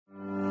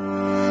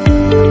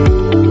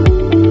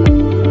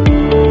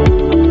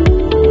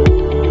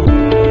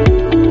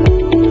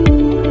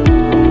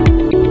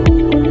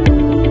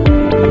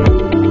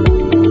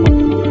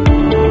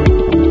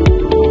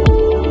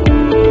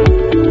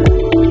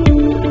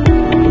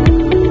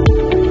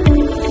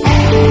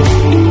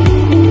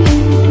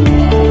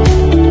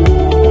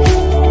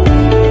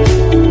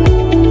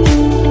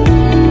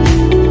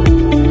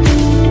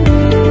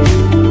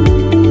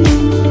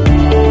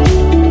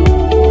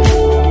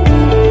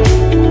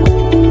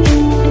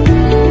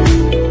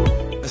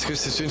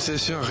c'est une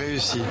session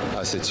réussie.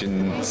 Ah, c'est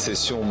une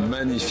session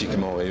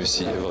magnifiquement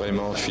réussie.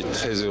 Vraiment, je suis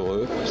très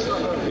heureux.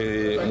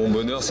 Et mon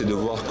bonheur, c'est de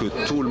voir que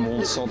tout le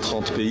monde,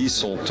 130 pays,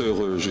 sont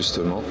heureux,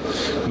 justement.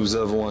 Nous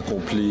avons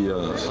accompli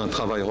un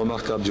travail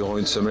remarquable durant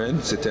une semaine.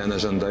 C'était un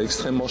agenda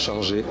extrêmement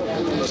chargé.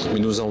 Mais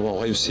nous avons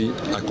réussi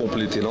à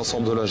compléter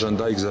l'ensemble de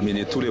l'agenda,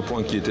 examiner tous les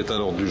points qui étaient à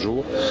l'ordre du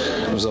jour.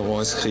 Nous avons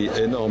inscrit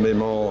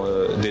énormément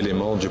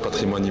d'éléments du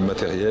patrimoine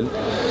immatériel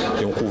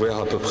et on couvert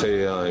à peu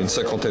près une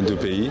cinquantaine de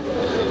pays.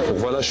 Donc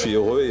voilà, je suis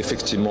heureux.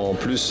 Effectivement, en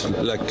plus,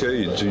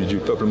 l'accueil du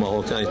peuple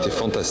marocain était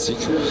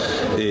fantastique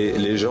et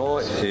les gens,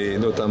 et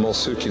notamment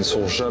ceux qui ne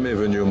sont jamais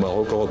venus au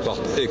Maroc,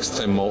 repartent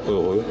extrêmement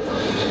heureux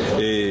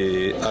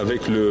et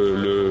avec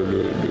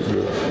le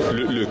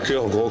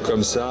cœur gros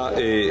comme ça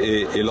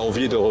et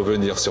l'envie de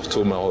revenir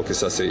surtout au Maroc, et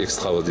ça c'est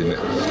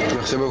extraordinaire.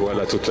 Merci beaucoup.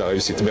 Voilà toute la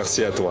réussite.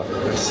 Merci à toi.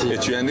 Merci. Et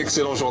tu es un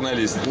excellent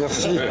journaliste.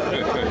 Merci.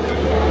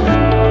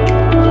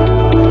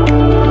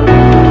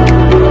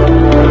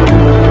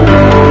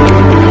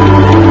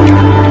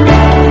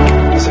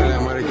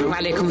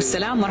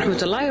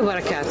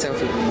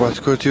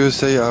 What could you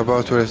say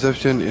about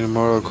reception in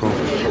Morocco?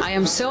 I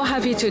am so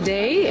happy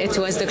today. It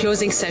was the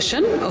closing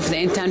session of the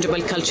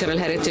Intangible Cultural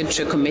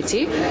Heritage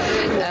Committee.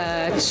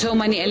 So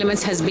many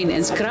elements has been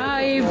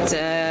inscribed.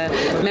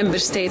 Member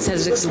states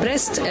has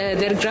expressed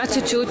their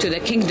gratitude to the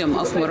Kingdom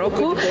of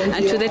Morocco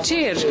and to the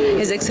chair,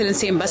 His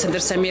Excellency Ambassador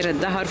Samir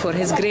Al-Dahar, for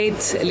his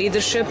great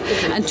leadership,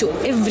 and to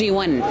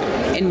everyone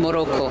in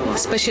Morocco,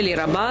 especially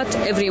Rabat.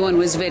 Everyone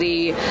was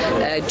very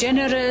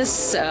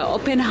generous,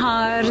 open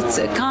heart,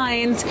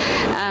 kind,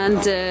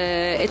 and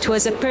it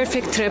was a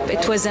perfect trip.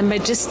 It was a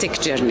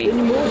majestic journey.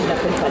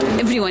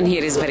 Everyone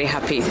here is very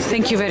happy.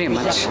 Thank you very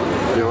much.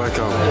 You're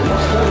welcome.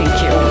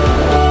 Thank you.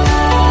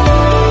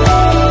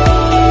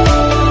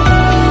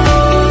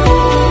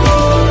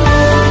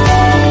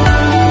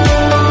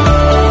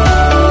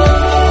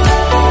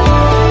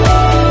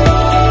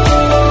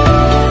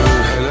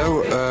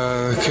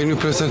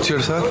 Present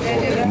yourself.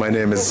 My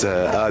name is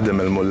Adam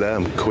Al-Mullah.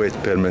 I'm Kuwait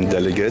Permanent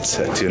Delegate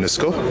at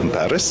UNESCO in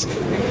Paris.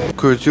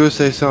 Could you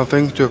say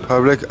something to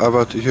public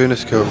about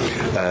UNESCO?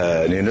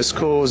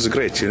 UNESCO is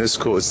great.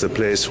 UNESCO is the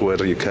place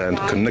where you can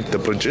connect the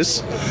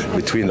bridges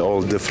between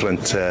all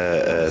different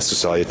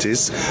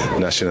societies,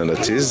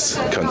 nationalities,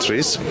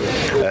 countries.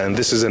 And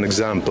this is an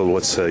example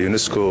what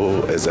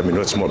UNESCO is,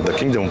 what's more, the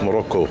Kingdom of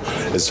Morocco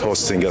is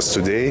hosting us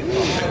today.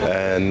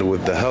 And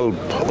with the help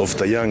of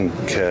the young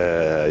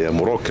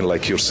Moroccan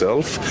like yourself,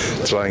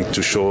 trying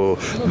to show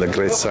the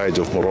great side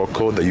of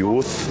Morocco, the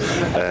youth,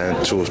 and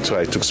to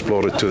try to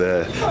explore it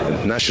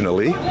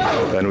nationally.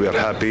 And we are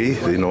happy,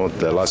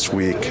 the last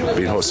week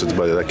being hosted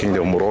by the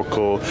Kingdom of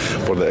Morocco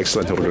for the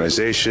excellent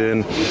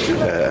organization,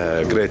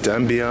 great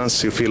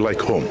ambience. You feel like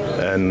home.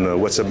 And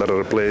what's a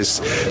better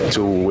place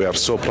we are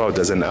so proud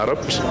as an Arab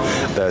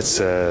that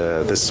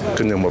this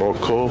Kingdom of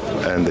Morocco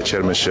and the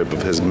chairmanship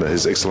of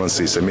His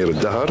Excellency Samir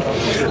Al-Dahar.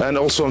 And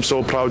also I'm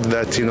so proud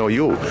that,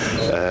 you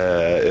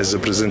is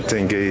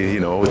presenting,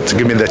 to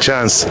give me the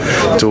chance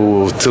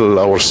to tell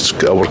our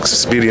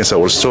experience,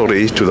 our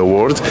story to the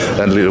world,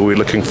 and we're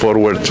looking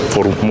forward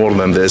for more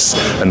than this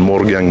and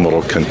more young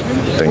Moroccan.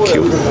 Thank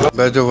you.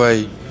 By the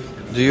way,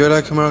 do you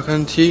like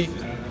Moroccan tea?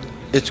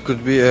 It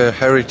could be a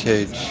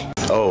heritage.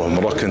 Oh,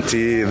 Moroccan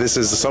tea, this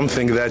is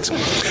something that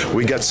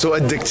we got so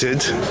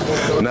addicted.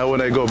 Now when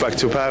I go back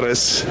to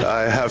Paris,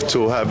 I have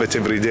to have it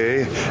every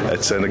day.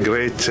 It's a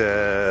great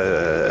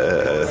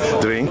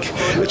drink.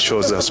 It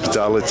shows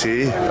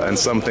hospitality and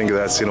something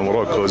that's,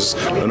 Morocco is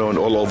known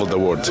all over the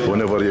world.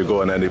 Whenever you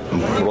go in any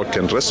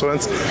Moroccan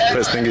restaurant,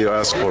 first thing you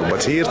ask for.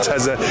 But here it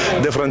has a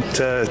different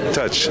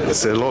touch.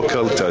 It's a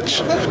local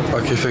touch.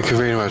 Okay, thank you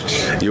very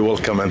much. You're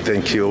welcome and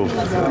thank you.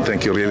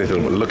 Thank you really.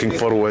 Looking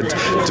forward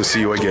to see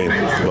you again.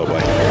 Bye-bye.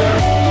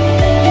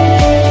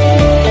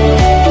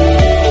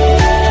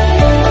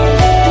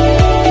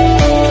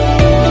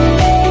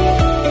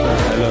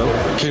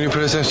 Hello. Can you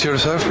present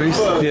yourself, please?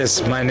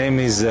 Yes, my name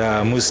is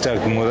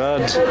Mustaq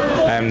Murad.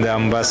 I'm the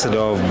ambassador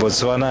of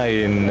Botswana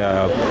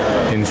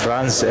in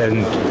France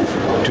and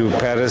to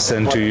Paris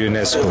and to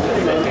UNESCO.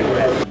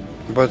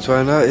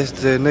 Botswana is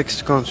the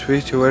next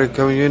country to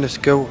welcome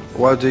UNESCO.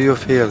 What do you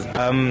feel?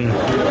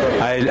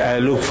 I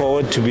look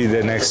forward to be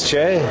the next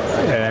chair,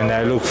 and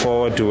I look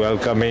forward to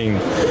welcoming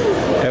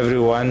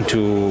everyone to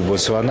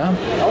Botswana.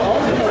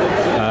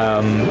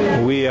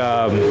 We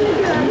are,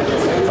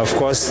 of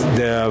course,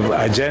 the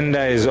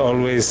agenda is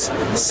always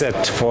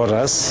set for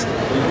us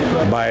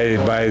by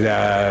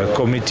the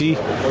committee,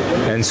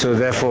 and so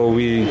therefore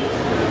we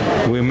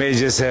may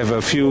just have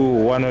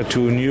one or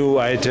two new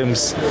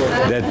items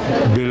that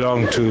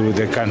belong to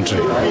the country.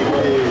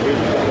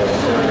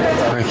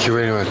 Thank you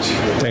very much.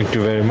 Thank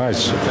you very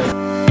much.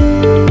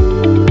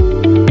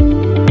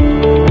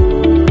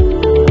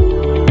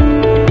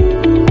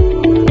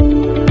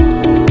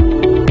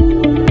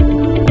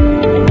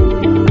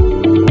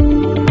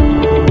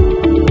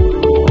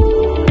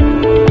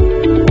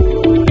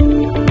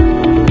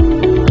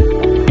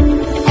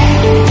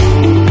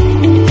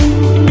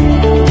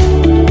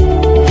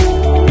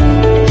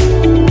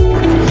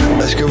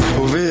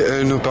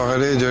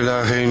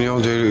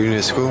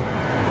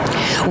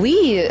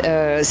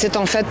 c'est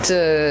en fait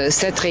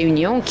cette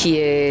réunion qui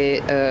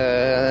est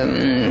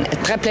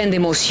très pleine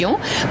d'émotions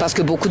parce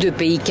que beaucoup de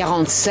pays,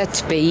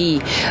 47 pays,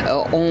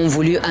 ont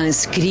voulu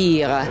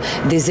inscrire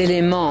des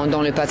éléments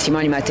dans le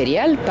patrimoine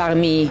immatériel.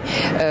 Parmi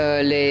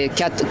les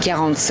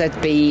 47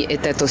 pays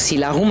était aussi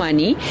la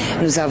Roumanie.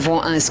 Nous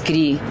avons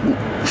inscrit,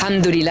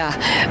 alhamdoulilah,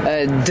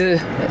 2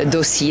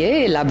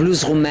 dossiers, la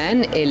blouse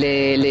roumaine et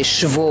les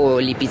chevaux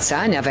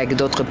lipizzanes avec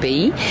d'autres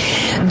pays.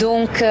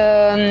 Donc,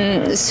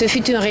 ce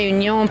fut une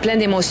réunion pleine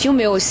d'émotions,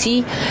 mais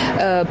aussi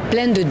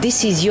pleine de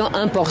décisions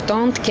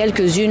importantes,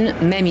 quelques-unes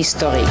même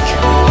historiques.